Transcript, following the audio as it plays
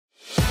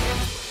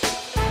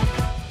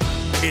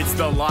It's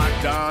the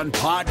Locked On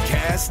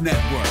Podcast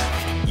Network,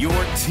 your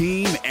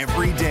team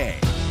every day.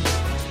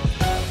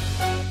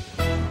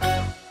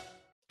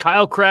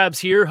 Kyle Krabs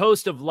here,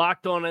 host of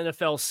Locked On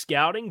NFL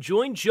Scouting.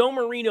 Join Joe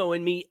Marino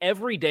and me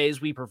every day as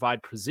we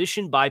provide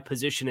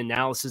position-by-position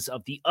analysis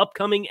of the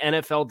upcoming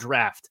NFL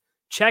Draft.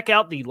 Check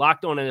out the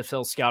Locked On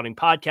NFL Scouting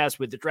podcast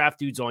with the Draft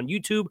Dudes on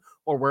YouTube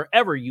or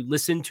wherever you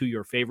listen to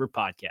your favorite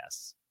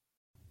podcasts.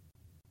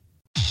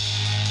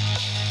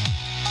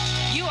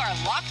 You are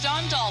Locked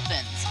On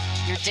Dolphins,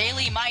 your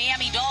daily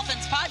Miami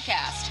Dolphins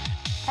podcast,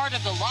 part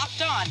of the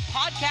Locked On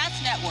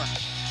Podcast Network,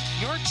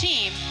 your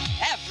team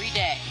every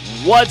day.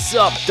 What's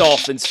up,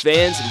 Dolphins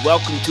fans, and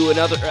welcome to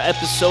another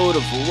episode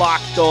of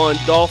Locked On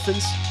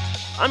Dolphins.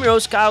 I'm your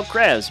host, Kyle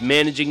Krabs,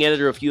 managing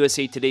editor of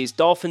USA Today's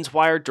Dolphins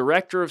Wire,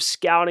 director of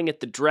scouting at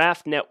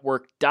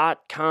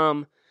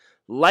thedraftnetwork.com,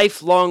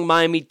 lifelong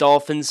Miami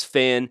Dolphins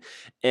fan,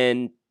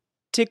 and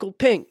tickled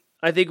pink,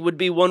 I think would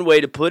be one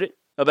way to put it,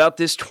 about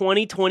this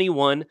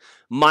 2021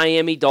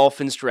 Miami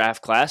Dolphins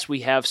draft class.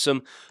 We have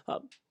some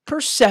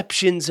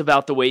perceptions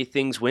about the way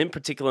things went,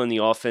 particularly in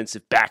the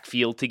offensive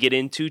backfield, to get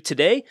into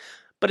today.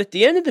 But at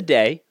the end of the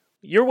day,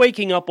 you're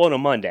waking up on a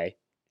Monday,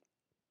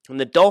 and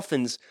the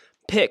Dolphins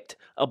picked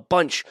a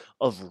bunch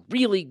of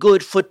really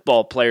good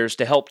football players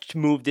to help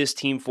move this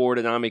team forward,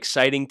 and I'm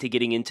excited to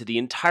getting into the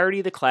entirety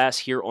of the class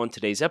here on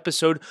today's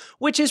episode,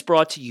 which is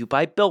brought to you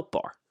by Built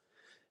Bar.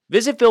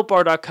 Visit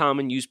BuiltBar.com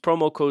and use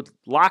promo code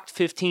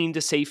LOCKED15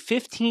 to save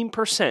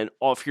 15%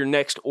 off your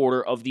next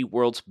order of the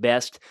world's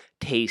best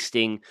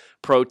tasting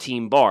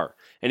protein bar.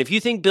 And if you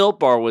think Built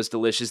Bar was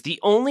delicious, the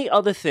only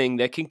other thing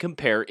that can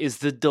compare is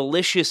the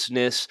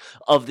deliciousness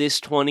of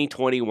this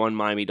 2021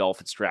 Miami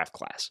Dolphins draft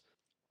class.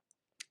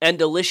 And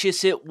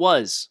delicious it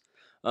was.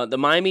 The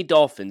Miami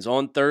Dolphins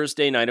on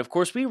Thursday night. Of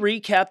course, we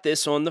recapped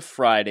this on the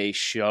Friday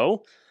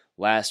show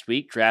last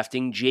week,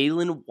 drafting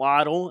Jalen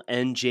Waddle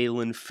and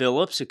Jalen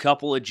Phillips, a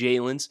couple of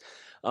Jalens,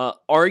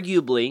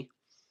 arguably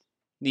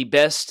the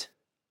best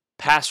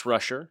pass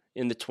rusher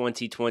in the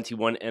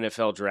 2021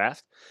 NFL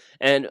Draft,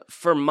 and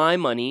for my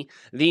money,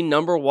 the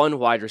number one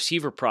wide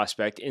receiver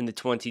prospect in the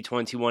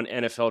 2021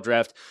 NFL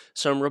Draft.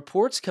 Some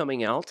reports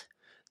coming out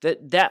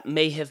that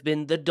may have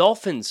been the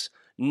Dolphins'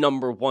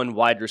 number one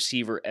wide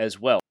receiver as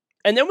well.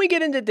 And then we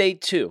get into day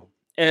two.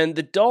 And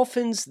the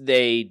Dolphins,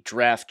 they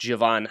draft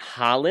Jevon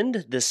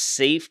Holland, the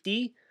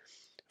safety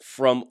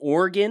from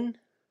Oregon,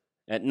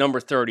 at number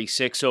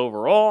 36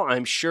 overall.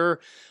 I'm sure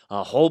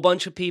a whole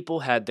bunch of people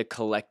had the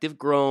collective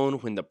groan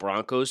when the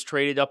Broncos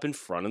traded up in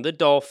front of the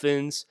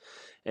Dolphins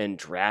and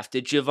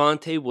drafted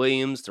Javonte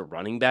Williams, the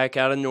running back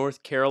out of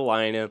North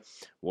Carolina.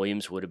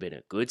 Williams would have been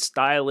a good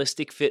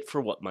stylistic fit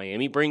for what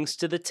Miami brings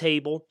to the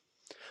table.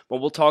 But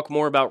we'll talk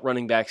more about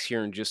running backs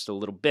here in just a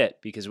little bit,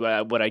 because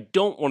what I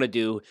don't want to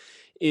do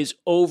is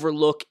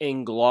overlook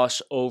and gloss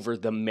over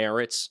the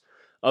merits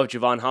of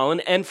Jevon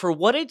Holland. And for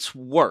what it's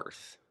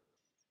worth,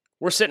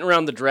 we're sitting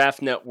around the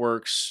Draft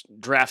Network's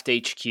Draft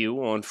HQ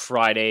on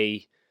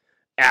Friday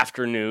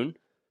afternoon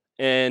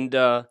and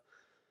had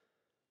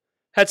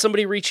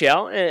somebody reach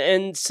out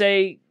and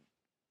say,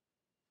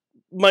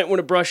 might want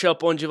to brush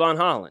up on Jevon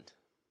Holland.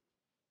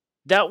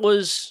 That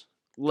was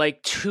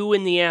like 2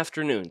 in the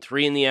afternoon,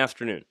 3 in the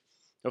afternoon.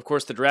 Of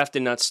course, the draft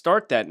did not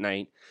start that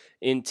night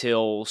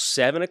until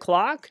 7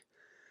 o'clock.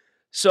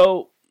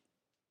 So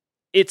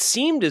it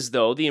seemed as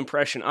though the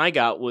impression I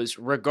got was,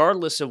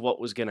 regardless of what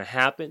was going to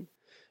happen,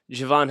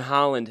 Jevon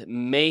Holland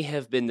may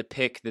have been the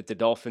pick that the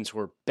Dolphins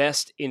were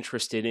best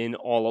interested in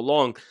all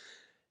along.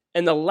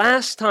 And the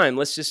last time,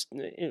 let's just,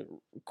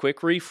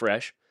 quick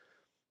refresh,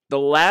 the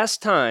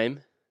last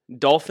time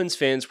Dolphins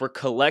fans were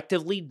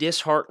collectively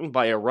disheartened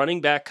by a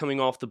running back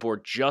coming off the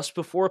board just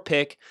before a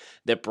pick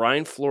that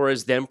Brian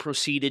Flores then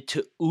proceeded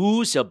to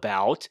ooze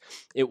about,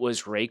 it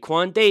was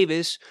Raekwon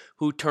Davis,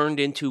 who turned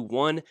into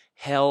one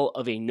hell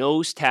of a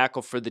nose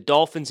tackle for the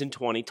Dolphins in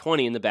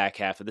 2020 in the back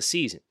half of the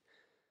season.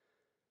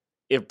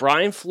 If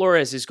Brian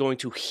Flores is going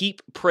to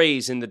heap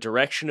praise in the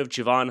direction of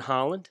Jevon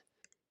Holland,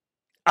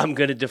 I'm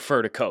going to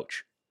defer to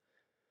coach.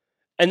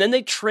 And then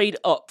they trade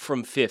up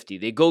from 50.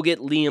 They go get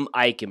Liam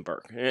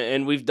Eichenberg.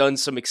 And we've done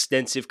some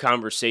extensive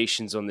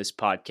conversations on this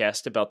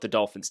podcast about the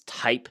Dolphins'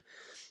 type,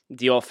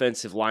 the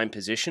offensive line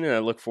position, and I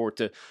look forward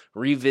to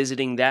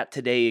revisiting that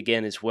today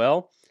again as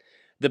well.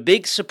 The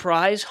big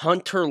surprise,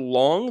 Hunter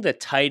Long, the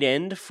tight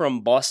end from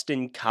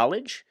Boston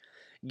College,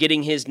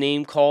 getting his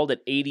name called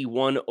at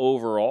 81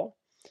 overall.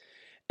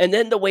 And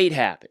then the wait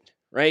happened,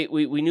 right?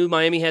 We knew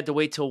Miami had to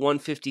wait till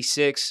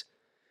 156.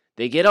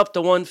 They get up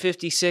to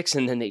 156,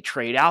 and then they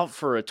trade out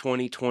for a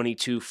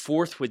 2022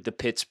 fourth with the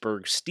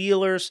Pittsburgh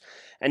Steelers.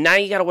 And now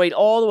you got to wait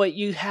all the way.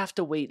 You have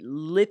to wait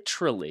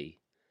literally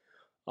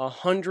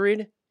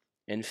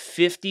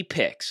 150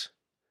 picks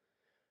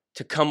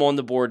to come on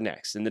the board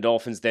next. And the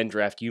Dolphins then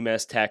draft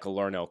UMass tackle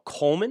Larnell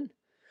Coleman,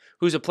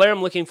 who's a player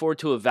I'm looking forward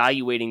to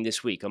evaluating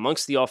this week.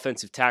 Amongst the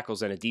offensive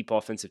tackles and a deep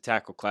offensive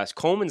tackle class,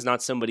 Coleman's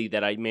not somebody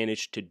that I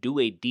managed to do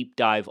a deep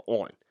dive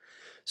on.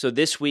 So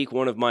this week,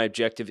 one of my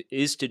objectives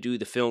is to do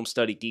the film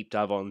study deep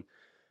dive on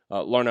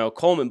Larnell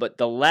Coleman. But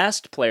the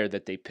last player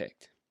that they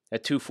picked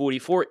at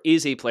 244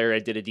 is a player I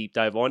did a deep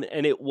dive on,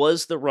 and it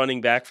was the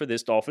running back for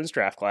this Dolphins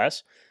draft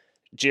class,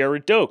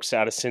 Jared Dokes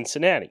out of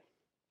Cincinnati.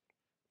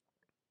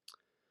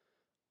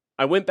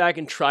 I went back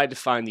and tried to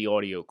find the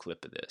audio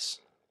clip of this.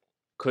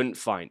 Couldn't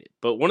find it.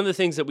 But one of the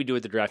things that we do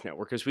at the Draft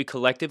Network is we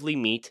collectively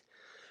meet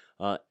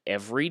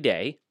every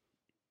day,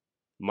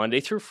 Monday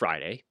through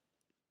Friday,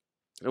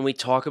 and we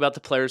talk about the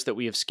players that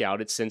we have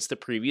scouted since the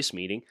previous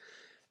meeting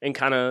and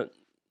kind of,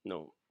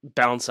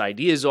 bounce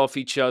ideas off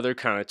each other,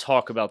 kind of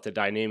talk about the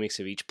dynamics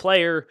of each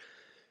player.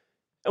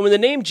 And when the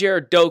name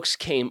Jared Dokes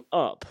came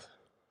up,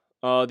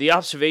 the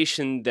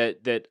observation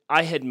that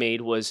I had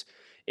made was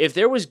if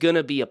there was going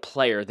to be a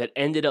player that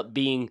ended up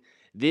being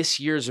this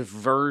year's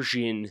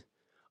version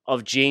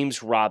of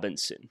James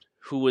Robinson,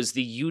 who was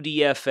the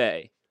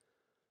UDFA,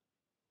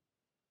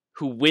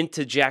 who went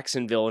to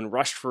Jacksonville and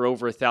rushed for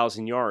over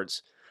 1,000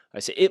 yards, I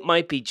said it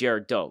might be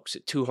Jared Dokes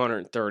at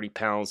 230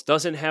 pounds,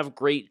 doesn't have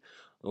great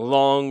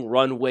long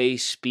runway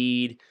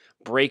speed,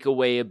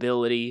 breakaway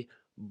ability,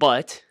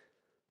 but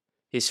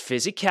his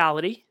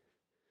physicality,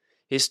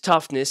 his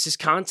toughness, his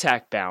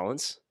contact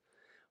balance,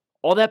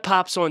 all that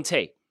pops on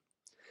tape.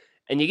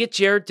 And you get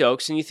Jared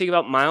Dokes, and you think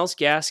about Myles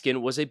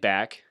Gaskin was a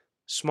back,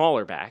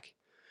 smaller back,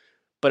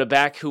 but a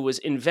back who was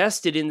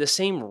invested in the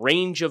same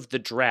range of the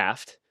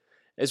draft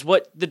as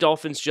what the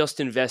Dolphins just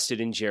invested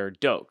in Jared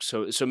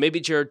Dokes. So maybe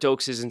Jared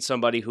Dokes isn't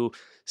somebody who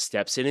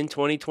steps in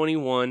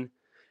 2021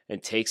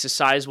 and takes a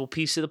sizable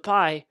piece of the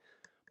pie,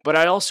 but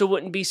I also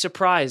wouldn't be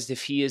surprised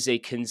if he is a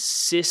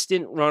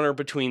consistent runner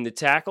between the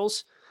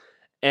tackles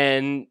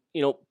and,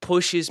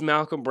 pushes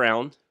Malcolm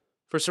Brown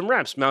for some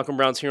reps. Malcolm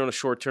Brown's here on a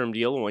short-term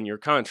deal, a 1-year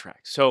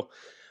contract. So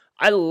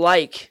I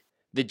like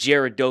the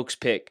Jared Dokes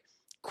pick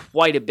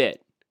quite a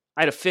bit.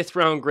 I had a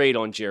 5th-round grade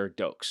on Jared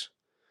Dokes.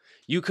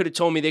 You could have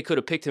told me they could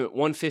have picked him at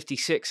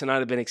 156, and I'd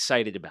have been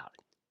excited about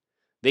it.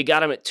 They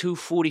got him at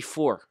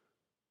 244.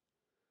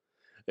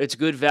 It's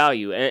good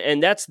value,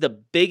 and that's the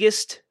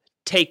biggest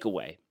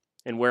takeaway,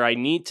 and where I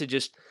need to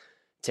just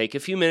take a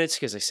few minutes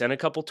because I sent a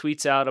couple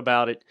tweets out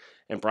about it,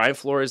 and Brian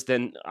Flores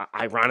then,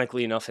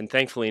 ironically enough and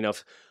thankfully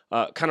enough,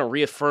 kind of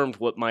reaffirmed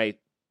what my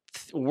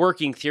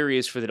working theory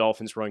is for the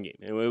Dolphins run game.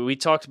 And we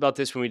talked about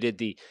this when we did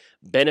the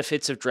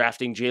Benefits of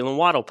Drafting Jalen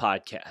Waddle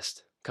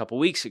podcast a couple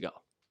weeks ago.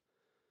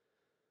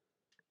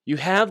 You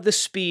have the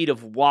speed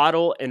of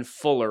Waddle and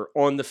Fuller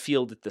on the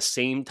field at the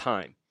same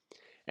time,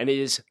 and it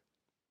is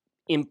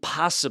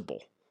impossible.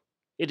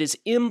 It is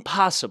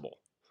impossible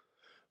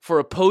for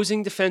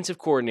opposing defensive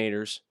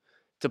coordinators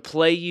to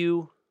play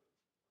you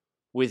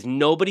with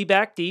nobody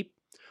back deep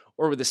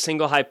or with a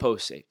single high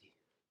post safety.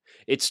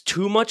 It's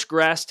too much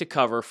grass to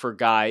cover for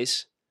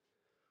guys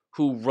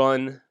who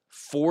run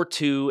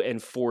 4.2 and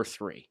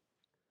 4.3.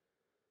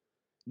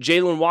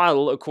 Jalen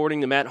Waddle, according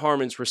to Matt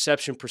Harmon's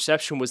reception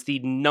perception, was the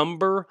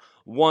number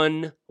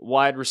 1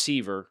 wide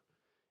receiver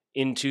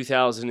in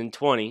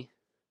 2020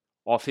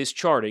 off his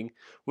charting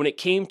when it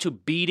came to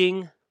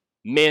beating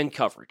man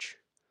coverage.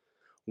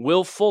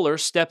 Will Fuller,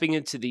 stepping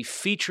into the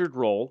featured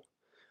role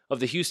of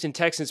the Houston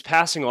Texans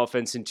passing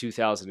offense in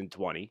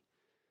 2020,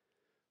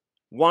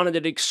 wanted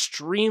an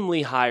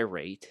extremely high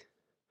rate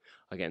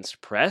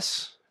against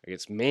press,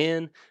 against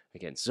man,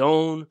 against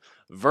zone,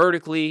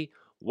 vertically.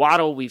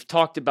 Waddle, we've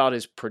talked about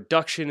his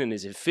production and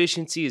his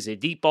efficiency as a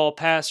deep ball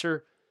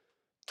passer.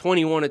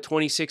 21 of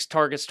 26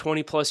 targets,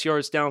 20-plus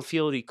yards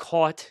downfield he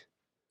caught.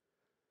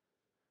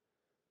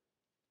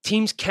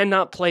 Teams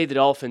cannot play the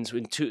Dolphins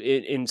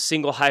in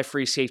single high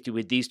free safety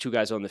with these two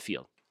guys on the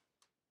field.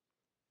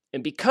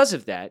 And because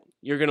of that,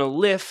 you're going to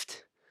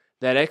lift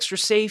that extra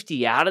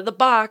safety out of the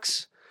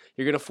box.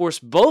 You're going to force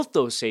both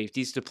those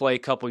safeties to play a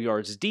couple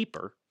yards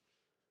deeper.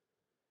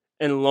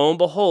 And lo and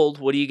behold,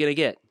 what are you going to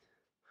get?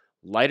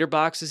 Lighter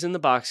boxes in the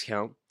box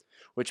count,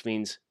 which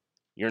means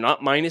you're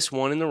not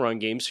 -1 in the run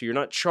game, so you're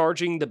not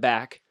charging the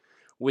back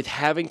with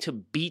having to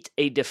beat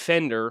a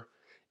defender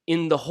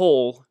in the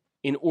hole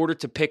in order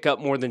to pick up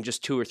more than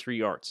just 2 or 3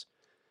 yards.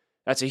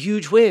 That's a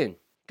huge win,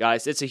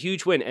 guys. That's a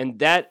huge win, and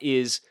that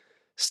is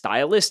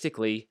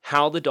stylistically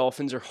how the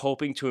Dolphins are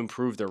hoping to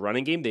improve their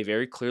running game. They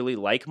very clearly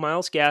like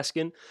Myles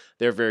Gaskin.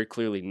 They're very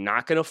clearly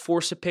not going to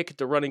force a pick at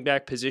the running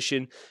back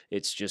position.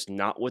 It's just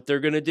not what they're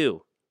going to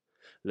do.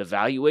 The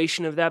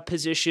valuation of that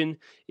position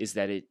is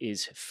that it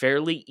is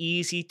fairly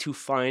easy to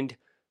find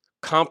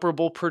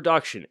comparable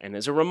production. And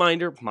as a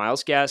reminder,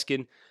 Myles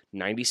Gaskin,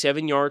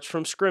 97 yards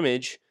from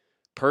scrimmage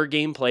per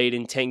game played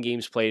in 10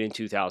 games played in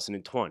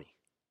 2020.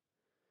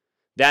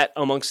 That,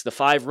 amongst the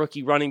 5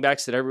 rookie running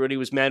backs that everybody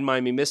was mad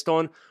Miami missed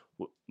on,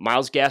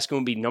 Myles Gaskin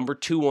would be number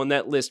 2 on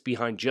that list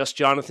behind just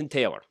Jonathan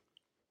Taylor.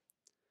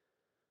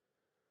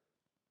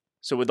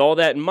 So with all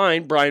that in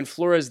mind, Brian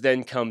Flores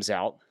then comes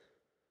out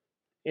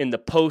in the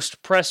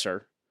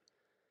post-presser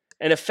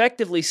and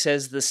effectively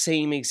says the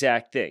same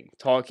exact thing,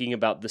 talking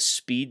about the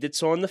speed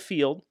that's on the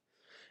field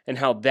and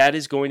how that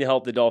is going to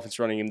help the Dolphins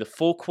running game. The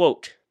full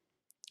quote,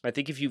 I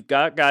think if you've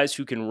got guys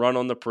who can run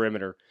on the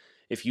perimeter,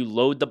 if you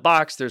load the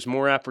box, there's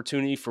more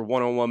opportunity for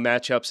one-on-one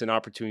matchups and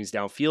opportunities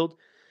downfield.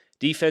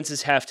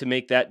 Defenses have to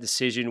make that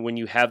decision when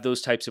you have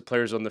those types of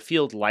players on the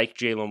field like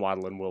Jalen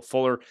Waddle and Will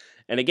Fuller.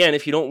 And again,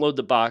 if you don't load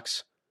the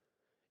box,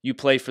 you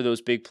play for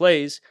those big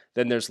plays,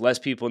 then there's less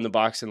people in the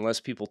box and less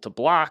people to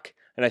block,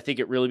 and I think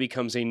it really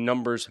becomes a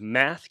numbers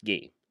math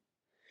game.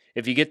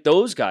 If you get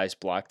those guys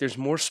blocked, there's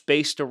more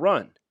space to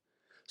run.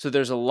 So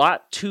there's a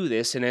lot to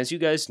this, and as you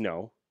guys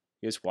know,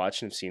 you guys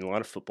watch and have seen a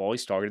lot of football.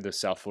 He's targeted the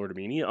South Florida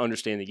media,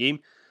 understand the game.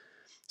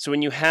 So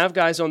when you have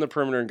guys on the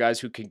perimeter and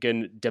guys who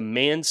can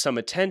demand some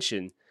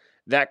attention,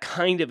 that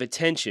kind of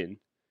attention,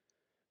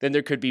 then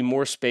there could be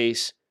more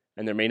space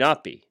and there may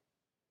not be.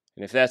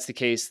 And if that's the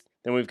case,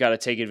 then we've got to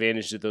take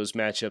advantage of those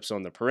matchups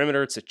on the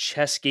perimeter. It's a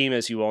chess game,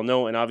 as you all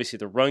know, and obviously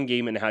the run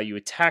game and how you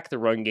attack the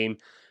run game,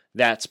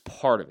 that's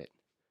part of it.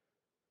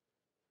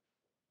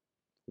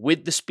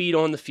 With the speed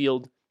on the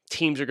field,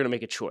 teams are going to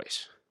make a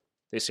choice.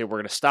 They say, we're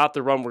going to stop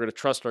the run, we're going to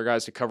trust our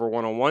guys to cover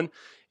one-on-one,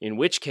 in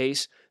which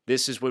case,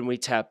 this is when we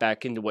tap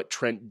back into what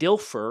Trent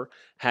Dilfer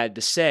had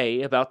to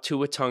say about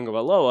Tua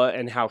Tagovailoa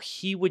and how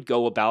he would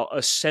go about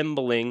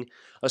assembling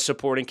a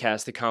supporting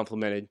cast that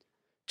complemented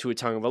Tua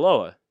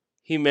Tagovailoa.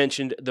 He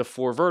mentioned the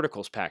 4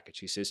 verticals package.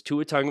 He says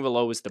Tua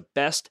Tagovailoa is the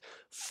best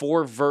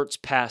 4 verts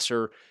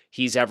passer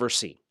he's ever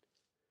seen.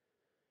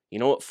 You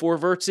know what 4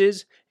 verts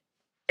is?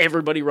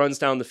 Everybody runs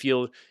down the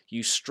field.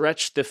 You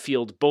stretch the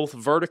field both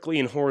vertically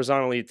and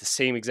horizontally at the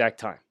same exact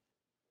time.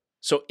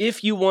 So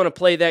if you want to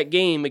play that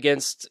game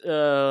against,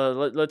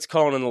 let's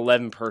call it an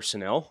 11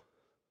 personnel,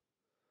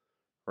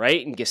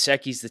 right? And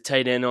Gesicki's the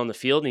tight end on the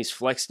field, and he's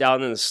flexed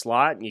out in the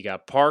slot, and you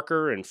got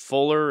Parker and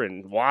Fuller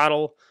and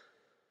Waddle.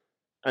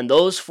 And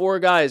those 4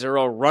 guys are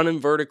all running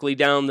vertically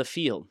down the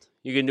field.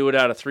 You can do it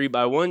out of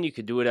 3x1. You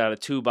could do it out of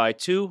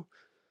 2x2.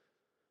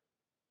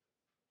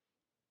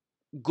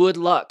 Good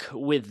luck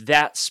with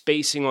that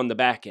spacing on the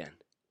back end.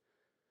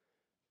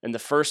 And the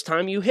first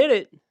time you hit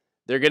it,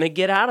 they're going to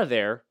get out of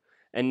there.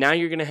 And now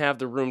you're going to have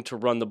the room to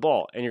run the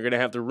ball. And you're going to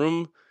have the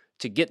room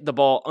to get the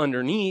ball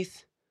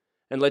underneath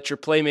and let your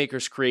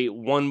playmakers create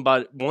one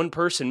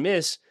person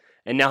miss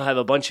and now have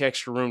a bunch of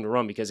extra room to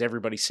run because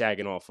everybody's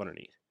sagging off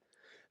underneath.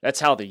 That's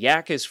how the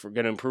yak is going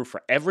to improve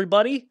for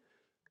everybody,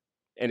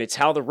 and it's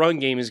how the run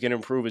game is going to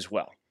improve as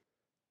well.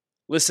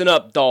 Listen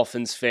up,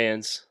 Dolphins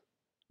fans.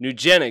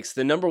 Nugenix,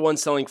 the #1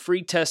 selling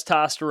free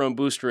testosterone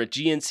booster at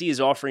GNC, is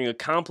offering a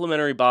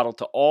complimentary bottle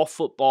to all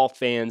football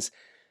fans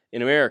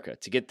in America.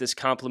 To get this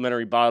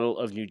complimentary bottle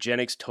of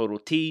Nugenix Total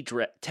T,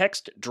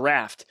 text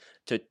DRAFT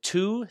to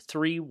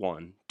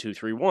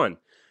 231231.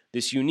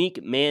 This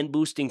unique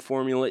man-boosting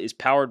formula is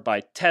powered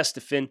by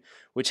Testofen,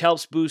 which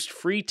helps boost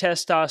free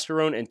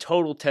testosterone and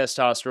total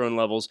testosterone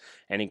levels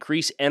and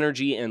increase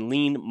energy and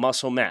lean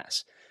muscle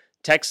mass.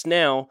 Text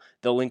now,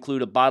 they'll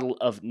include a bottle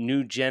of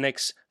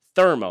Nugenix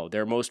Thermo,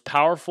 their most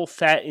powerful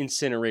fat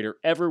incinerator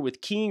ever,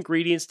 with key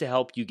ingredients to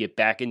help you get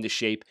back into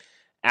shape,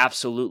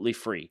 absolutely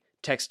free.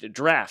 Text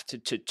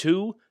DRAFT to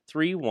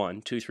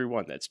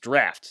 231231. That's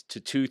DRAFT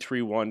to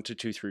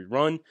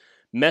 231231.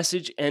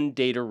 Message and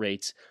data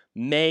rates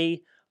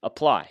may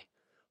apply.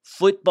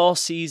 Football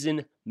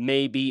season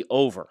may be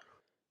over,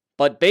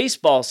 but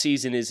baseball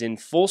season is in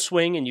full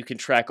swing, and you can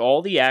track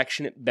all the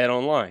action at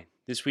BetOnline.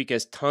 This week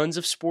has tons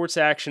of sports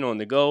action on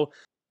the go,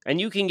 and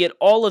you can get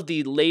all of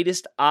the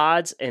latest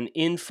odds and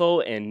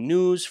info and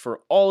news for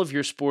all of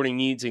your sporting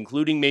needs,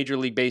 including Major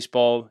League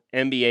Baseball,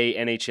 NBA,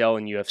 NHL,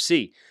 and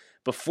UFC.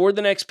 Before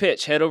the next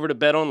pitch, head over to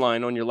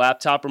BetOnline on your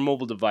laptop or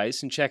mobile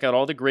device and check out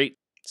all the great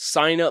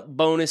sign-up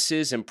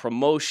bonuses and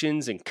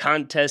promotions and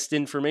contest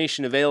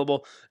information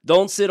available.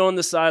 Don't sit on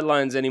the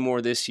sidelines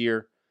anymore this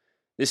year.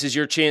 This is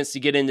your chance to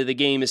get into the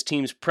game as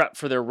teams prep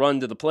for their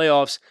run to the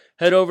playoffs.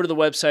 Head over to the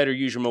website or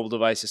use your mobile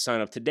device to sign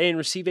up today and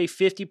receive a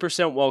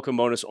 50% welcome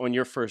bonus on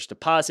your first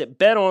deposit.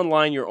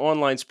 BetOnline, your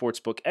online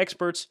sportsbook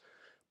experts.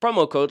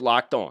 Promo code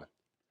LOCKEDON.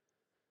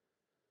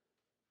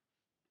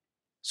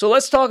 So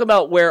let's talk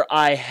about where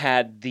I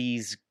had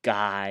these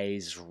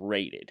guys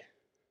rated.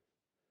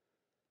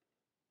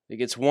 I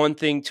think it's one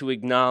thing to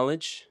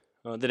acknowledge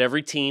that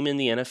every team in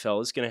the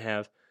NFL is going to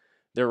have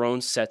their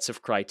own sets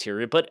of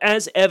criteria. But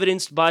as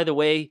evidenced by the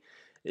way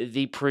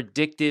the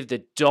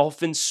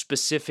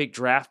Dolphins-specific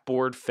draft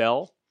board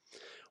fell,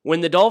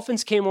 when the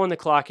Dolphins came on the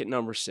clock at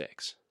number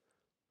 6,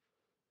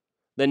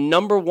 the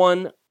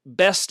 #1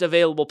 best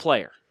available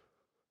player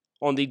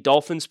on the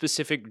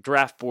Dolphins-specific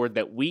draft board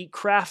that we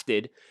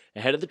crafted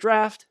ahead of the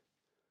draft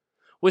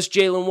was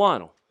Jalen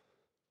Waddle,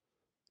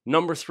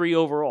 number 3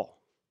 overall.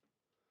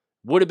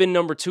 Would have been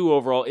number 2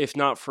 overall if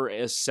not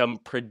for some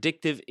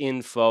predictive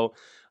info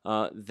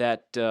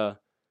that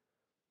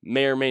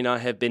may or may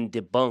not have been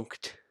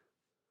debunked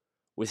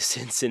with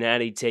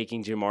Cincinnati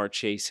taking Jamar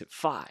Chase at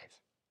 5.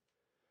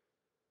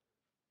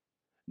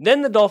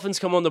 Then the Dolphins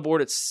come on the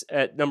board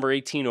at number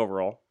 18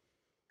 overall.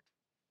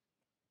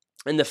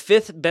 And the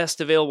 5th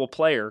best available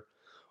player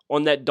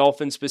on that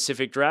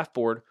Dolphin-specific draft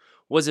board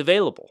was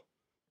available.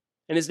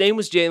 And his name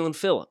was Jalen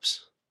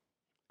Phillips.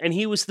 And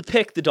he was the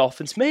pick the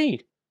Dolphins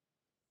made.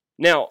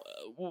 Now,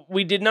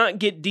 we did not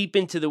get deep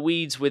into the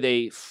weeds with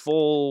a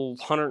full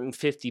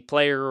 150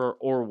 player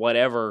or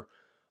whatever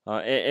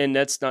And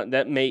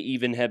that may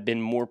even have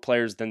been more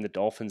players than the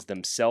Dolphins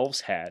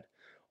themselves had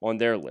on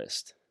their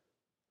list.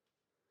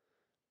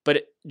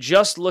 But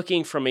just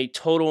looking from a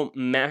total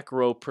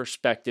macro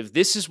perspective,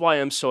 this is why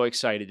I'm so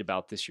excited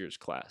about this year's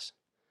class.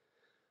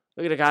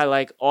 Look at a guy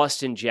like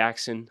Austin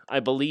Jackson. I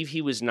believe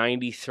he was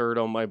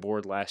 93rd on my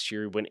board last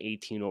year. He went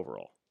 18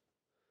 overall.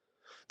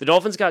 The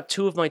Dolphins got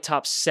 2 of my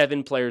top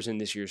 7 players in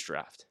this year's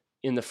draft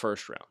in the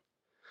first round.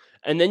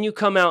 And then you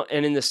come out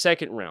and in the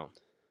second round,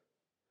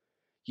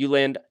 you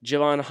land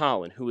Javon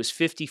Holland, who was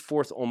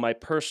 54th on my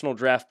personal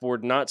draft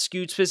board, not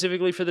skewed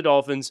specifically for the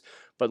Dolphins,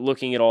 but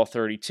looking at all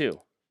 32.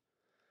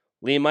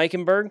 Liam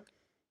Eichenberg,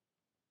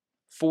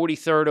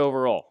 43rd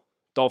overall.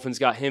 Dolphins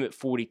got him at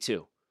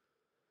 42.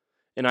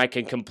 And I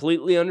can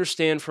completely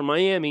understand from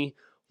Miami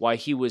why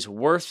he was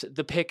worth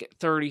the pick at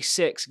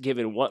 36,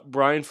 given what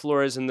Brian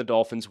Flores and the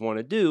Dolphins want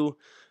to do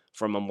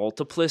from a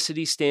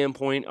multiplicity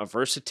standpoint, a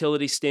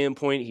versatility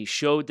standpoint. He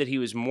showed that he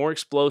was more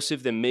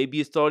explosive than maybe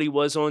you thought he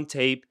was on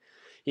tape.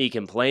 He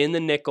can play in the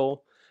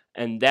nickel,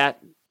 and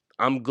that,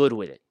 I'm good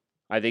with it.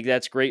 I think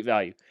that's great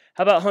value.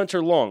 How about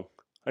Hunter Long?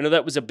 I know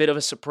that was a bit of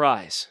a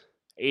surprise.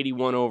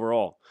 81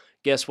 overall.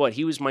 Guess what?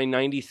 He was my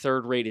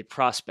 93rd rated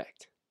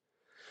prospect.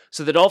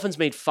 So the Dolphins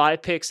made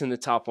 5 picks in the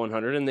top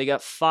 100, and they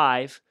got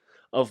 5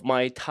 of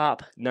my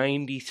top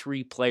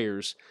 93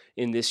 players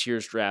in this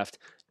year's draft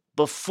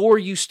before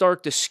you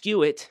start to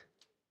skew it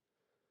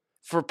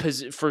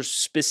for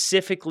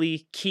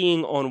specifically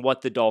keying on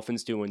what the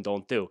Dolphins do and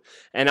don't do.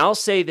 And I'll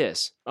say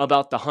this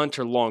about the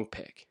Hunter Long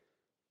pick.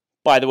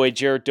 By the way,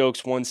 Jared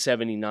Doak's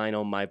 179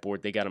 on my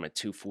board. They got him at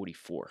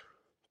 244.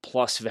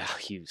 Plus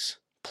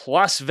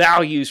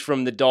values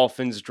from the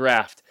Dolphins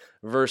draft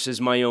versus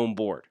my own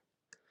board.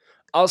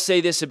 I'll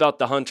say this about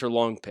the Hunter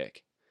Long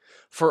pick.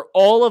 For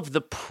all of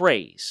the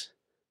praise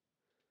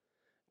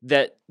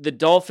that the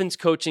Dolphins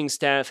coaching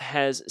staff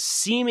has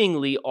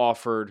seemingly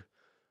offered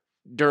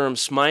Durham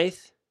Smythe,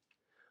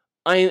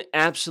 I am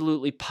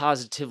absolutely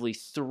positively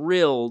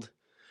thrilled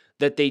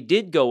that they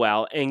did go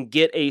out and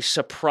get a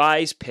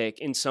surprise pick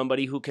in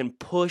somebody who can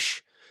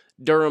push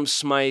Durham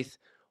Smythe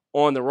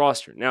on the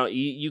roster. Now,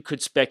 you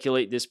could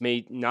speculate this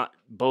may not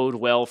bode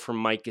well for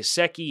Mike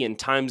Gesicki, and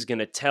time's going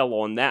to tell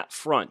on that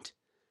front.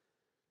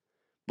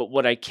 But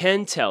what I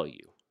can tell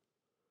you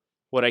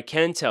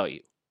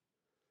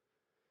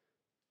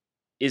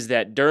is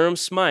that Durham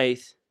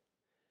Smythe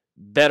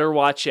better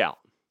watch out,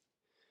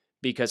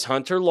 because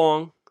Hunter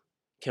Long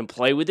can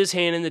play with his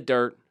hand in the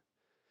dirt.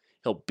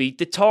 He'll beat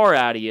the tar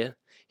out of you.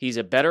 He's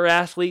a better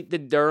athlete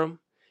than Durham.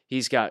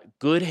 He's got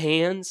good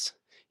hands.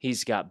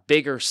 He's got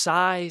bigger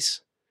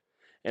size.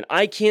 And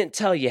I can't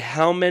tell you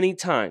how many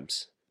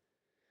times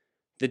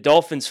the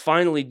Dolphins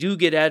finally do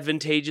get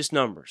advantageous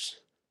numbers,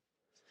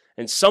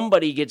 and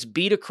somebody gets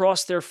beat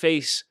across their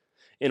face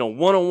in a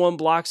one-on-one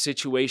block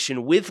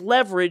situation with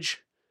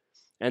leverage,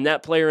 and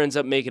that player ends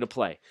up making a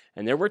play.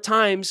 And there were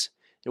times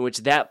in which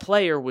that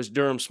player was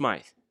Durham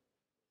Smythe.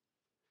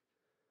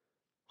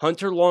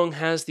 Hunter Long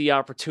has the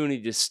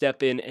opportunity to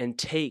step in and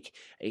take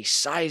a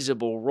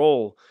sizable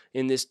role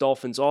in this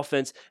Dolphins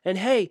offense. And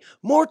hey,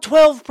 more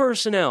 12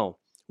 personnel.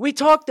 We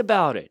talked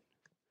about it.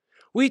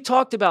 We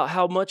talked about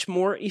how much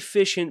more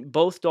efficient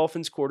both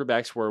Dolphins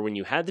quarterbacks were when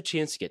you had the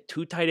chance to get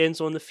 2 tight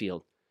ends on the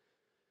field.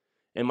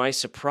 Am I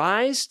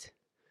surprised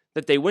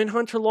that they went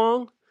Hunter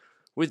Long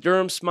with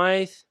Durham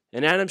Smythe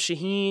and Adam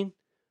Shaheen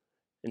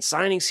and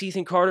signing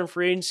Ethan Carter in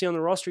free agency on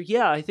the roster?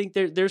 Yeah, I think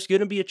there's going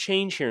to be a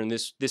change here in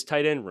this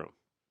tight end room.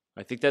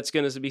 I think that's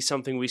going to be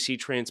something we see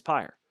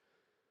transpire.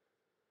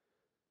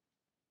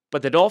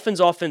 But the Dolphins'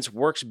 offense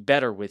works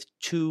better with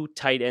 2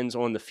 tight ends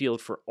on the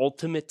field for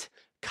ultimate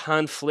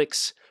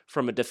conflicts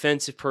from a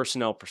defensive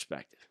personnel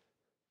perspective.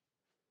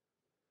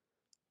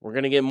 We're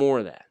going to get more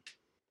of that.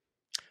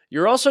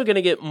 You're also going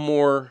to get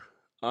more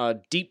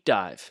deep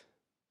dive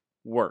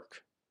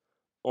work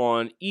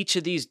on each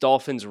of these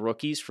Dolphins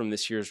rookies from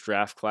this year's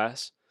draft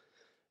class.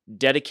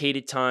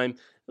 Dedicated time,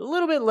 a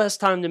little bit less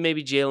time than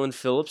maybe Jalen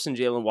Phillips and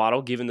Jalen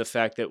Waddle, given the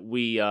fact that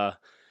we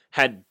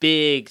had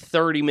big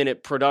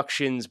 30-minute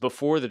productions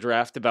before the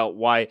draft about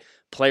why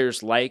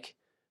players like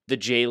the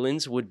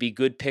Jalens would be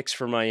good picks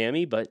for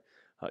Miami. But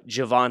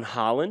Javon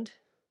Holland,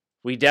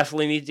 we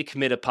definitely need to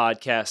commit a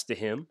podcast to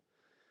him.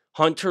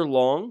 Hunter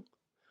Long,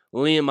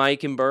 Liam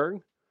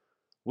Eichenberg.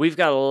 We've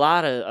got a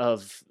lot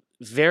of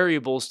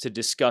variables to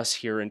discuss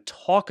here and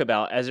talk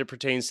about as it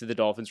pertains to the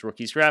Dolphins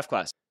rookies draft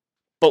class.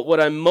 But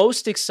what I'm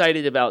most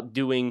excited about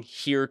doing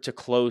here to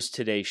close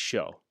today's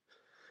show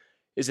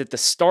is at the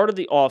start of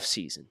the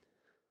offseason,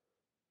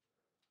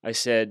 I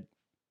said,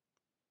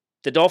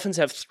 the Dolphins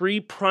have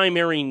 3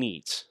 primary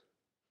needs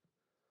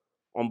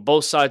on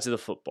both sides of the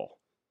football.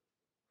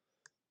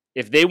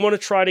 If they want to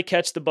try to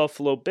catch the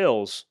Buffalo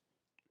Bills,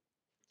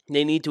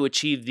 they need to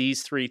achieve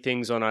these 3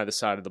 things on either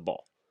side of the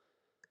ball.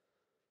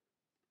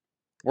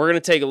 We're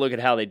going to take a look at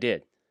how they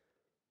did.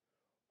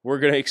 We're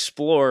going to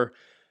explore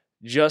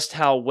just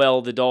how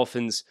well the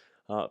Dolphins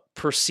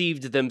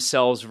perceived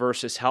themselves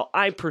versus how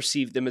I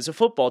perceived them as a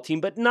football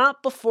team, but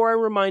not before I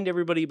remind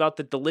everybody about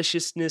the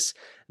deliciousness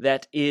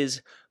that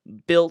is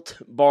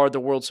Built Bar, the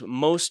world's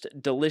most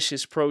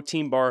delicious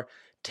protein bar.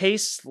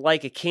 Tastes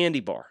like a candy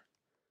bar.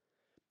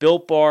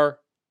 Built Bar,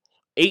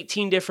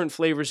 18 different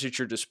flavors at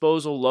your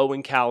disposal, low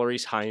in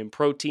calories, high in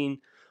protein,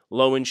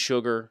 low in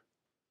sugar,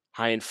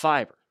 high in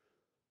fiber.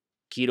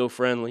 Keto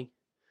friendly,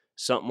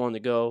 something on the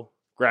go,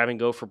 grab and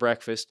go for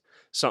breakfast,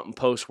 something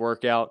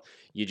post-workout.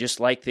 You just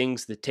like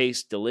things that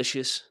taste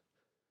delicious?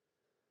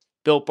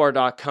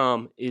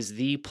 BuiltBar.com is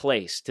the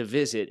place to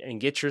visit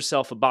and get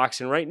yourself a box.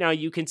 And right now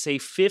you can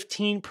save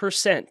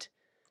 15%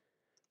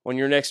 on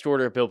your next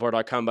order at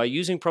BuiltBar.com by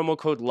using promo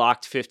code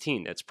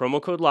LOCKED15. That's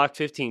promo code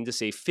LOCKED15 to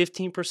save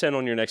 15%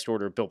 on your next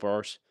order at Built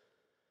Bars.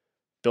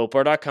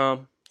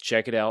 BuiltBar.com.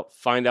 Check it out.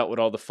 Find out what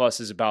all the fuss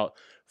is about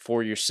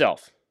for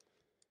yourself.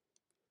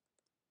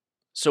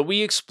 So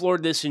we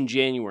explored this in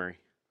January.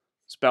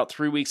 It's about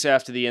 3 weeks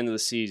after the end of the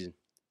season.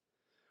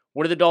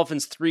 What are the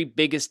Dolphins' 3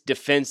 biggest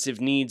defensive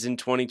needs in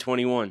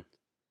 2021?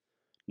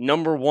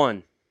 Number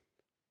 1,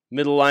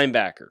 middle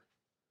linebacker.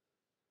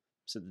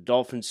 So the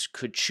Dolphins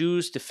could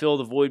choose to fill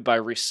the void by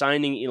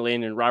re-signing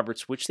Elandon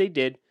Roberts, which they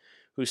did,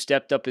 who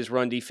stepped up his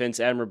run defense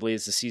admirably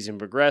as the season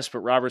progressed, but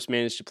Roberts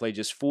managed to play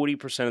just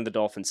 40% of the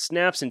Dolphins'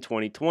 snaps in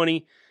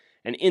 2020,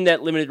 and in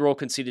that limited role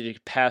conceded a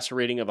passer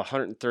rating of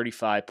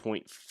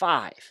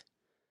 135.5.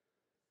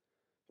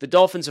 The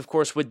Dolphins, of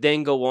course, would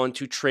then go on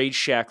to trade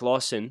Shaq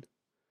Lawson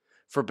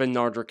for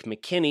Benardrick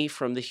McKinney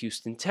from the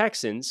Houston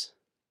Texans,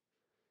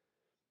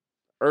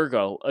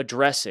 ergo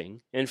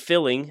addressing and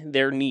filling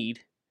their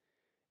need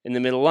in the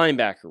middle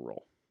linebacker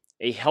role.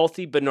 A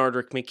healthy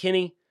Benardrick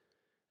McKinney,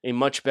 a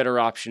much better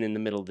option in the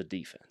middle of the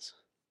defense.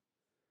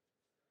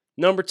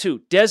 Number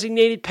 2,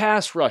 designated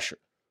pass rusher.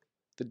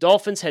 The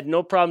Dolphins had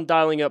no problem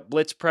dialing up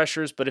blitz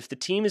pressures, but if the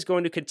team is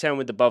going to contend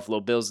with the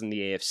Buffalo Bills in the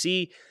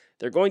AFC,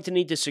 they're going to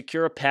need to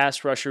secure a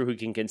pass rusher who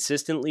can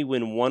consistently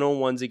win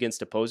one-on-ones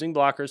against opposing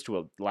blockers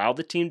to allow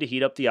the team to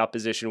heat up the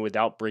opposition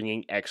without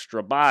bringing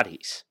extra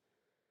bodies.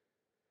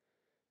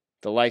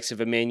 The likes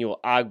of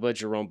Emmanuel Ogbah,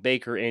 Jerome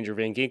Baker, Andrew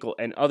Van Ginkel,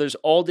 and others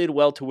all did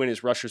well to win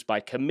as rushers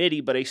by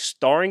committee, but a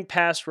starring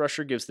pass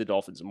rusher gives the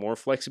Dolphins more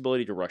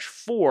flexibility to rush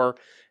 4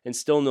 and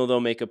still know they'll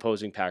make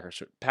opposing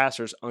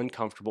passers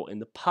uncomfortable in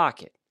the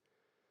pocket.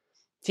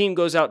 Team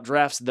goes out,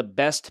 drafts the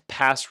best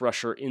pass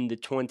rusher in the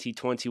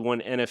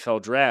 2021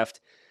 NFL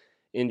Draft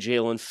in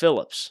Jalen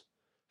Phillips.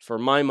 For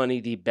my money,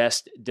 the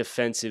best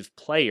defensive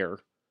player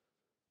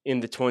in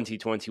the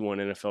 2021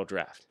 NFL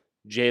Draft,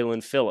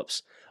 Jalen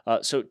Phillips.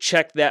 So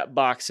check that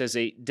box as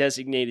a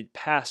designated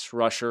pass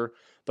rusher,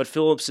 but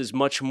Phillips is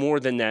much more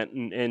than that,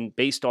 and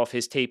based off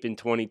his tape in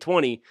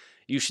 2020,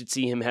 you should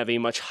see him have a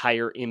much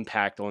higher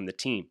impact on the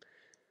team.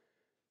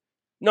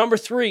 Number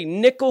 3,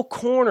 nickel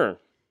corner.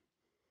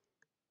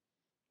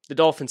 The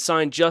Dolphins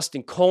signed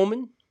Justin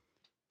Coleman.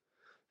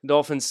 The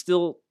Dolphins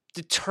still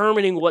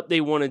determining what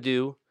they want to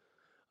do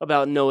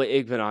about Noah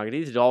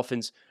Igbenogany. The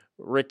Dolphins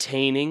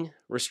retaining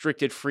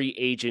restricted free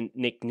agent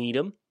Nick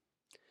Needham.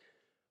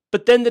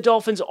 But then the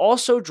Dolphins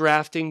also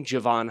drafting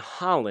Javon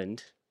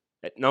Holland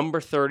at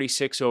number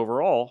 36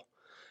 overall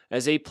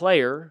as a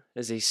player,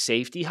 as a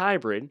safety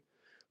hybrid,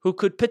 who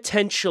could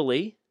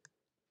potentially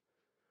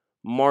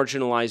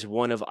marginalize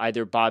one of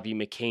either Bobby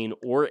McCain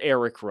or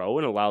Eric Rowe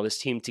and allow this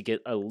team to get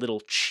a little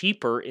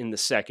cheaper in the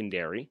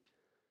secondary.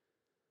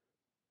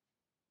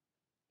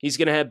 He's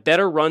going to have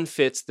better run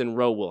fits than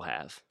Rowe will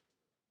have.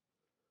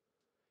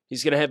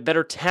 He's going to have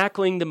better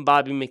tackling than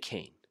Bobby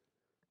McCain.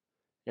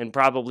 And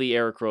probably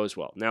Eric Rowe as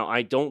well. Now,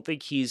 I don't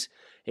think he's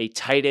a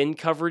tight end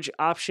coverage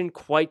option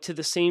quite to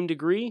the same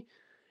degree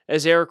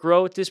as Eric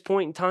Rowe at this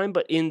point in time,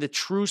 but in the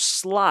true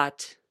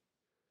slot,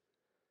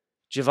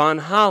 Javon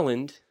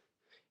Holland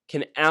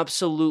can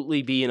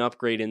absolutely be an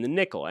upgrade in the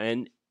nickel.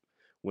 And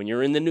when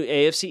you're in the new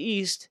AFC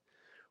East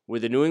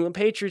with the New England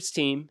Patriots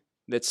team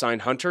that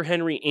signed Hunter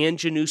Henry and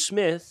Jonnu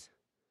Smith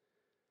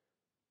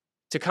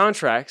to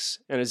contracts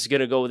and is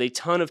going to go with a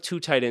ton of 2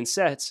 tight end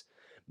sets,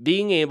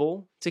 being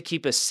able to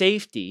keep a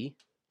safety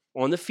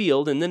on the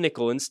field in the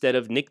nickel instead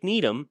of Nick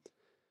Needham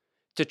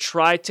to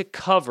try to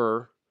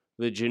cover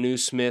the Jonnu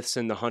Smiths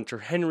and the Hunter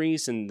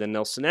Henrys and the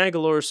Nelson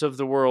Aguilars of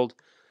the world,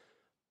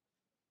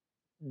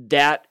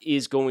 that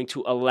is going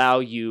to allow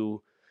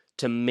you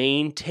to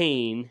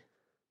maintain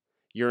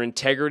your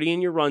integrity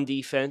in your run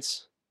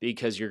defense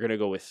because you're going to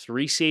go with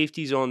 3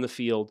 safeties on the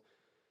field,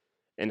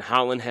 and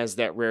Holland has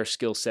that rare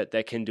skill set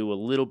that can do a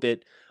little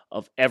bit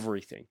of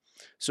everything.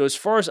 So as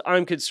far as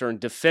I'm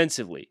concerned,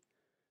 defensively,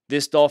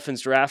 this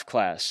Dolphins draft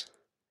class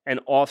and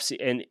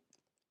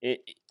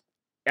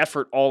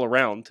effort all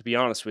around, to be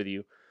honest with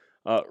you,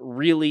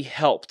 really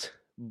helped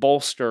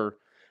bolster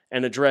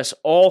and address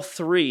all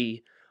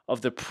 3 of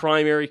the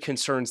primary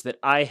concerns that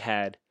I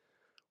had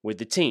with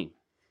the team.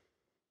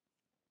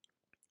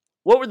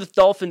 What were the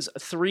Dolphins'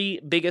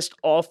 3 biggest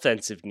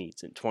offensive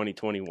needs in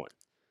 2021?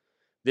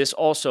 This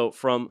also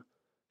from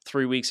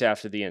 3 weeks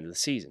after the end of the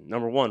season.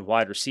 Number 1,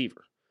 wide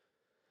receiver.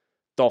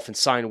 Dolphins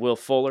sign Will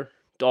Fuller.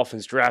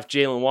 Dolphins draft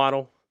Jalen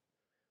Waddle.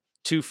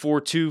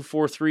 2-4-2,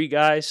 4-3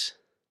 guys.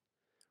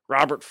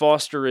 Robert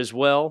Foster as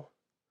well.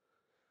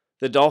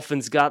 The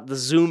Dolphins got the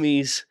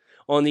zoomies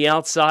on the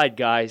outside,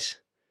 guys.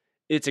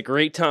 It's a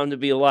great time to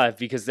be alive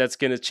because that's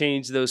going to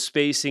change those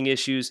spacing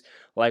issues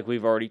like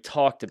we've already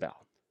talked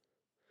about.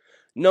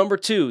 Number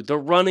 2, the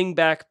running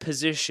back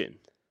position.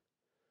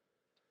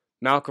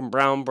 Malcolm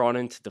Brown brought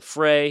into the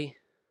fray.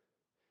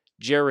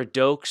 Jared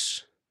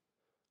Dokes,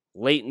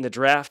 late in the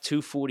draft,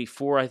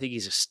 244. I think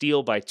he's a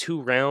steal by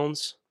 2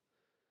 rounds.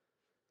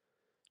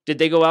 Did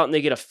they go out and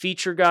they get a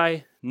feature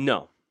guy?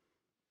 No.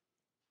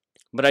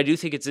 But I do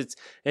think it's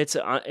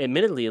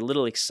admittedly a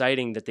little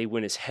exciting that they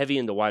went as heavy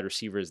into wide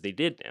receiver as they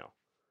did now.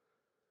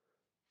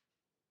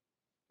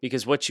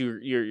 Because what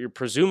you're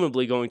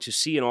presumably going to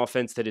see an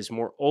offense that is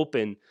more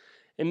open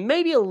and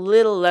maybe a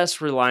little less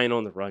reliant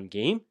on the run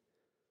game.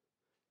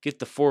 Get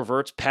the 4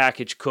 verts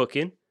package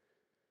cooking.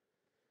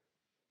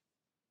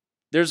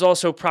 There's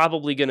also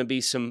probably going to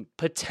be some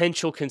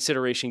potential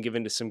consideration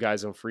given to some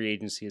guys on free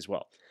agency as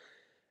well.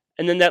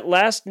 And then that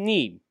last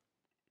need,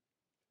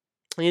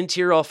 the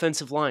interior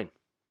offensive line.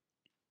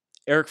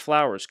 Eric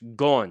Flowers,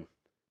 gone.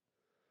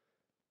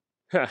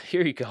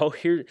 Here you go.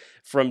 Here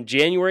from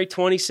January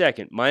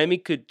 22nd, Miami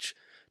could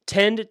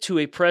tend to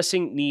a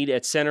pressing need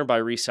at center by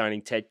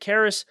re-signing Ted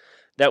Karras.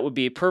 That would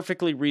be a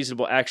perfectly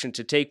reasonable action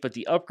to take, but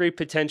the upgrade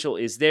potential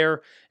is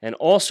there. And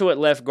also at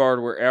left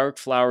guard, where Eric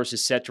Flowers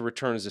is set to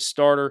return as a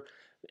starter.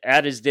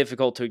 That is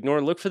difficult to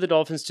ignore. Look for the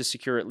Dolphins to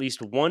secure at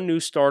least one new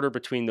starter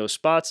between those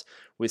spots,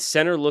 with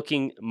center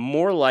looking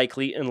more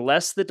likely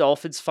unless the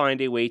Dolphins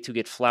find a way to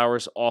get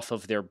Flowers off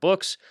of their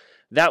books.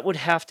 That would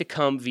have to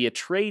come via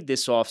trade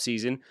this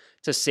offseason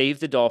to save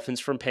the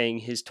Dolphins from paying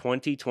his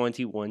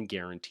 2021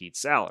 guaranteed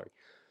salary.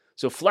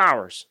 So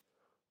Flowers,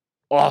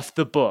 off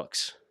the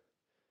books.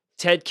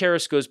 Ted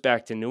Karras goes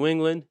back to New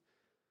England.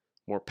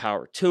 More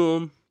power to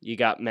him. You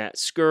got Matt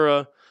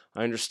Skura.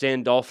 I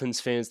understand Dolphins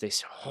fans, they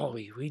say,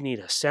 we need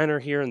a center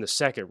here in the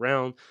second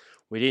round.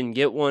 We didn't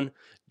get one.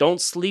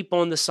 Don't sleep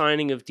on the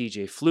signing of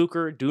DJ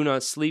Fluker. Do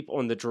not sleep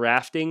on the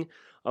drafting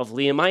of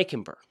Liam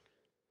Eichenberg.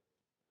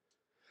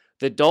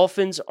 The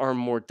Dolphins are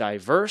more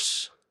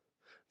diverse.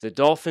 The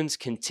Dolphins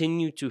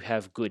continue to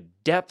have good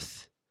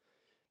depth,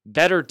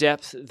 better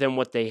depth than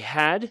what they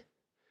had,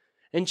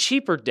 and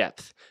cheaper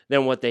depth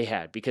than what they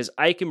had. Because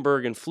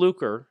Eichenberg and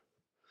Fluker,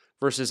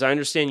 versus I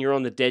understand you're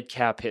on the dead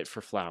cap hit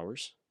for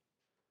Flowers.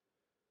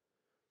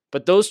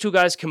 But those two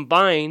guys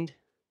combined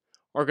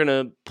are going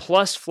to,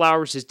 plus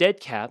Flowers' dead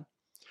cap,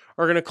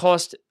 are going to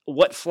cost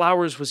what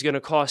Flowers was going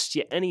to cost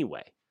you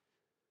anyway.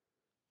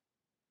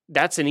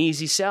 That's an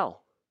easy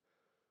sell.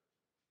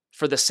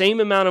 For the same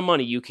amount of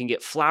money, you can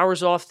get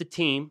Flowers off the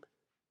team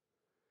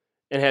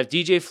and have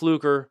DJ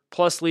Fluker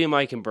plus Liam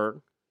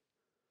Eichenberg,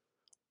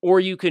 or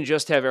you can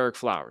just have Eric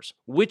Flowers.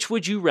 Which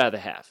would you rather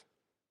have?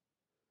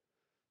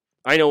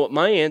 I know what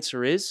my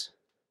answer is.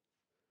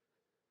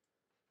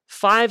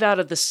 5 out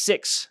of the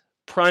 6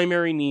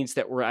 primary needs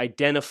that were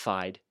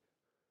identified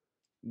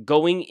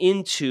going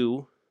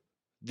into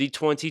the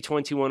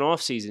 2021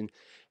 offseason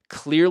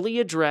clearly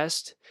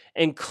addressed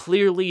and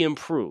clearly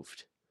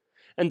improved.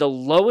 And the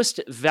lowest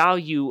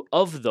value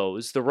of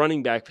those, the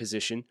running back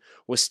position,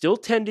 was still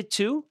tended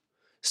to,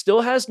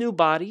 still has new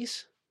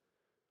bodies,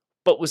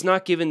 but was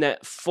not given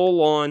that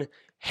full-on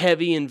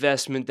heavy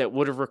investment that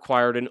would have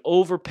required an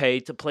overpay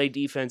to play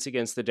defense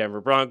against the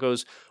Denver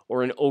Broncos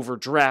or an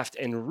overdraft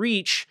and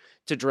reach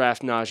to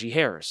draft Najee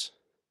Harris.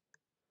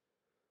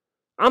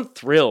 I'm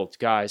thrilled,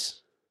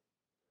 guys.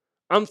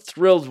 I'm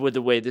thrilled with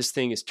the way this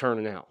thing is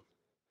turning out.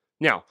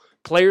 Now,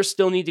 players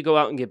still need to go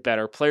out and get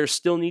better. Players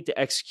still need to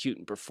execute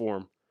and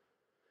perform.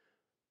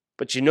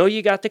 But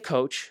you got the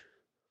coach.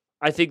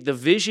 I think the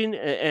vision,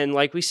 and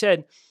like we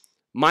said,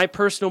 my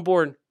personal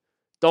board,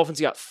 Dolphins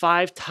got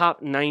 5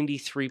 top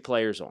 93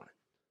 players on it.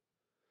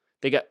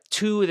 They got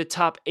 2 of the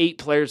top 8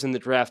 players in the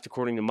draft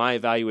according to my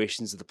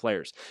evaluations of the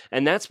players.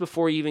 And that's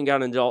before you even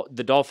got into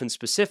the Dolphins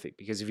specific.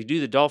 Because if you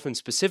do the Dolphins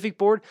specific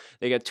board,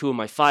 they got 2 of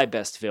my 5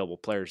 best available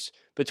players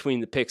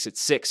between the picks at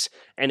 6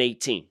 and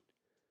 18.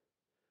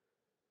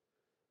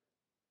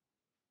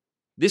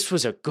 This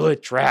was a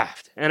good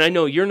draft. And I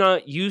know you're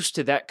not used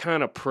to that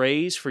kind of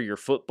praise for your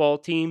football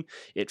team.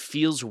 It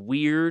feels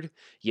weird.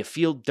 You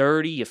feel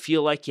dirty. You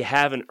feel like you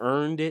haven't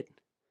earned it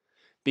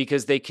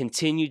because they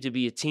continue to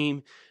be a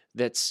team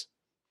that's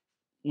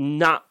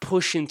not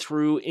pushing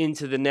through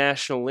into the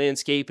national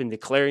landscape and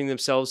declaring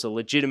themselves a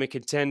legitimate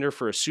contender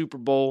for a Super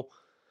Bowl.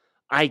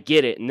 I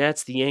get it, and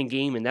that's the end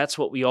game, and that's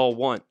what we all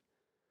want.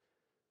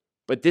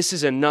 But this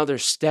is another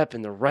step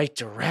in the right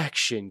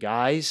direction,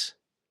 guys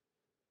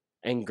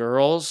and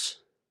girls.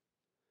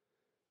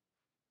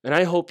 And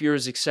I hope you're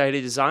as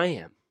excited as I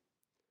am.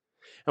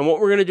 And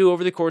what we're going to do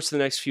over the course of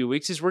the next few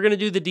weeks is we're going to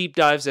do the deep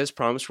dives as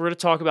promised. We're going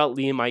to talk about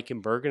Liam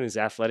Eichenberg and his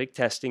athletic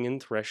testing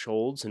and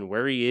thresholds and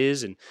where he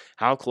is and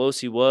how close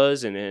he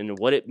was and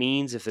what it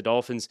means if the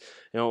Dolphins,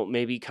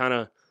 maybe kind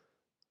of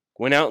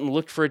went out and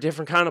looked for a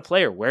different kind of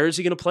player. Where is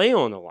he going to play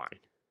on the line?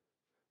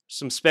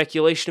 Some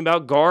speculation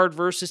about guard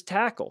versus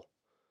tackle.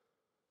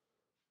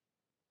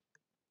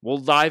 We'll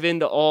dive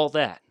into all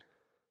that.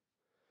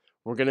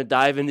 We're going to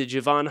dive into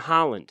Javon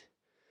Holland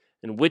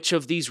and which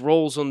of these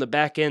roles on the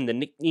back end, the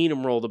Nick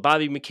Needham role, the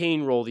Bobby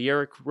McCain role, the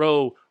Eric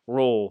Rowe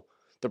role,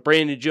 the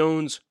Brandon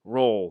Jones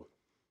role,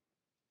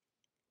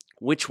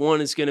 which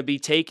one is going to be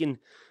taken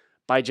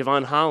by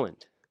Javon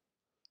Holland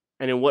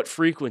and in what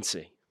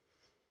frequency.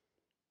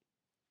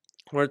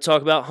 We're going to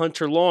talk about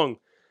Hunter Long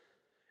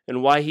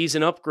and why he's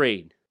an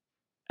upgrade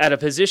at a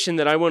position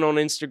that I went on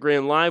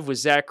Instagram Live with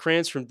Zach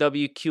Krantz from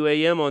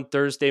WQAM on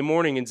Thursday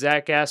morning, and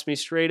Zach asked me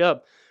straight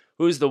up,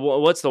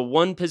 what's the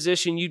one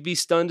position you'd be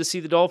stunned to see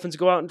the Dolphins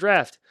go out and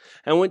draft?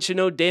 And wouldn't you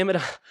know, damn it,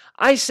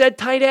 I said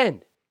tight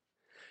end.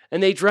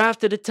 And they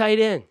drafted a tight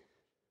end.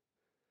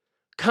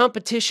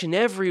 Competition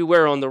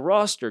everywhere on the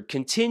roster,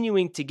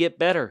 continuing to get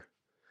better.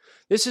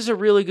 This is a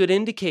really good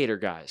indicator,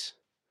 guys,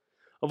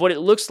 of what it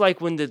looks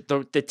like when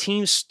the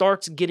team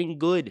starts getting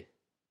good.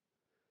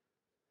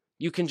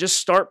 You can just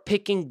start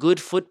picking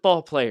good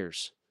football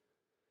players.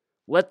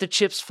 Let the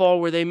chips fall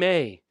where they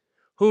may.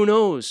 Who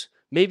knows?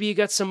 Maybe you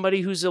got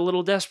somebody who's a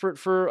little desperate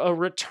for a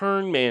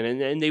return man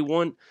and they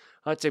want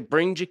to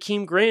bring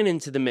Jakeem Grant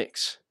into the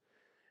mix.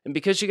 And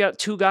because you got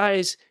two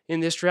guys in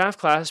this draft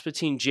class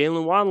between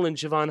Jalen Waddle and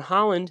Javon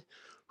Holland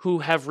who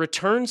have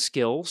return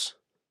skills,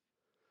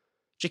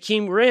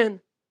 Jakeem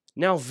Grant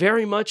now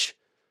very much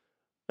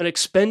an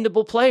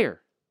expendable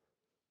player.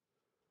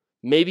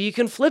 Maybe you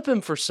can flip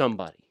him for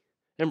somebody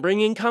and bring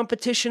in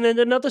competition at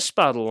another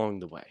spot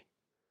along the way.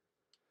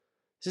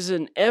 This is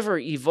an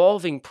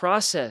ever-evolving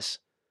process.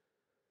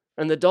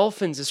 And the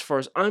Dolphins, as far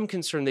as I'm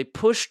concerned, they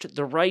pushed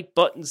the right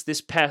buttons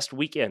this past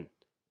weekend.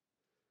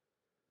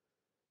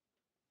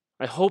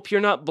 I hope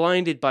you're not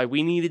blinded by,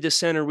 we needed a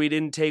center, we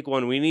didn't take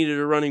one. We needed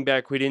a running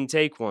back, we didn't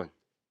take one.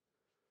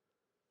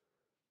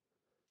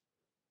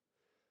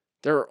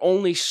 There are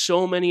only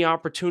so many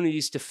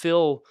opportunities to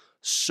fill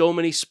so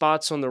many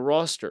spots on the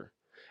roster.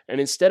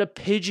 And instead of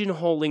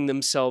pigeonholing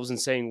themselves and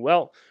saying,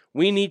 well,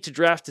 we need to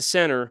draft a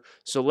center,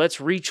 so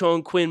let's reach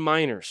on Quinn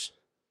Miners.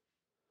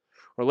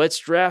 Or let's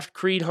draft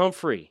Creed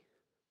Humphrey.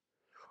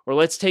 Or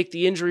let's take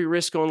the injury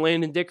risk on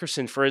Landon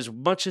Dickerson. For as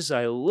much as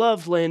I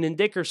love Landon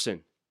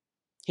Dickerson,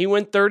 he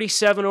went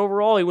 37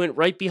 overall. He went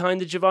right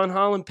behind the Javon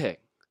Holland pick.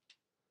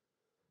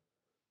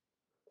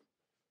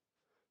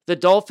 The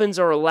Dolphins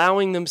are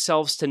allowing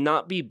themselves to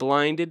not be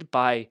blinded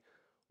by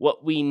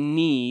what we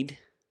need,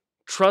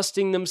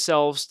 trusting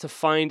themselves to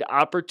find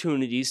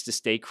opportunities to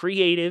stay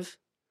creative,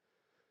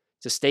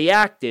 to stay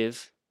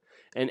active,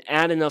 and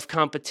add enough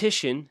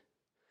competition.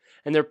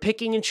 And they're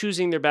picking and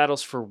choosing their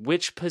battles for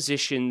which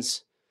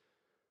positions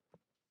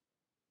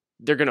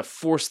they're going to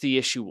force the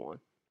issue on.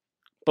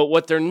 But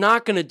what they're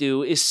not going to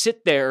do is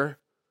sit there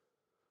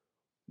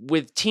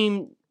with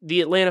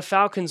the Atlanta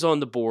Falcons on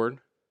the board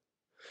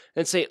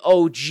and say,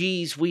 oh,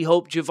 geez, we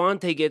hope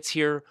Javonte gets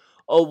here.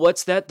 Oh,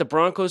 what's that? The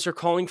Broncos are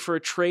calling for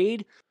a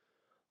trade?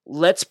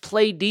 Let's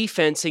play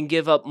defense and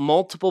give up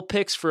multiple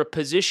picks for a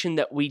position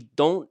that we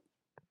don't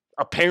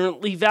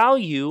apparently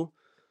value,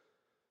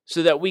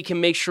 so that we can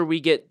make sure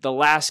we get the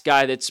last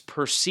guy that's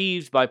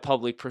perceived by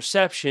public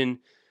perception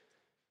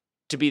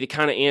to be the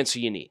kind of answer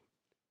you need.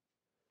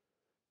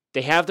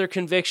 They have their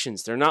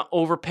convictions. They're not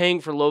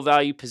overpaying for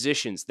low-value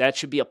positions. That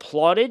should be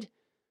applauded,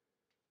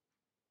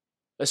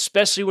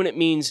 especially when it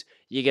means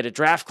you get a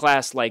draft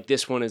class like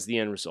this one as the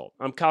end result.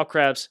 I'm Kyle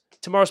Krabs.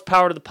 Tomorrow's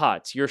Power to the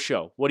Pod. It's your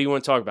show. What do you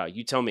want to talk about?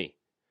 You tell me.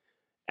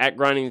 At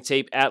Grinding the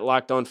Tape, at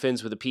Locked On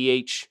Fins with a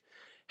PH,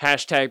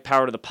 hashtag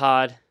Power to the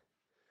Pod.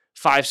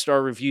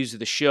 5-star reviews of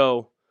the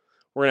show.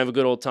 We're going to have a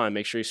good old time.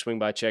 Make sure you swing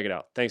by, check it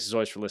out. Thanks as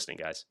always for listening,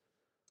 guys.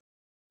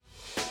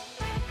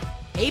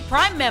 Hey,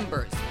 Prime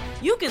members,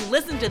 you can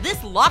listen to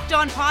this Locked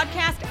On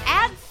podcast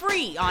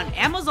ad-free on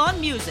Amazon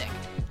Music.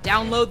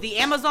 Download the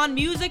Amazon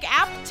Music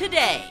app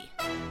today.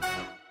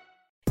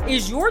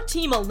 Is your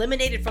team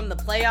eliminated from the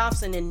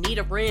playoffs and in need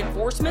of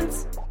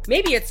reinforcements?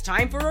 Maybe it's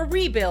time for a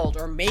rebuild,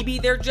 or maybe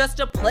they're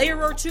just a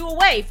player or two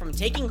away from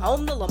taking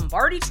home the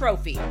Lombardi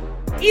Trophy.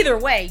 Either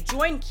way,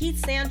 join Keith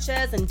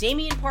Sanchez and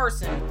Damian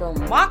Parson for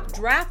Mock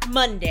Draft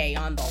Monday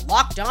on the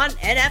Locked On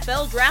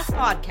NFL Draft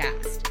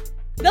Podcast.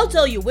 They'll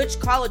tell you which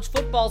college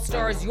football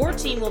stars your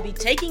team will be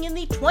taking in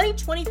the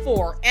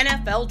 2024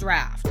 NFL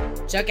Draft.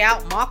 Check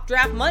out Mock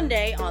Draft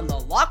Monday on the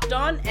Locked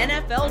On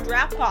NFL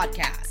Draft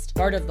Podcast,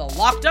 part of the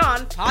Locked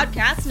On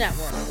Podcast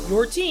Network.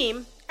 Your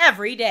team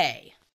every day.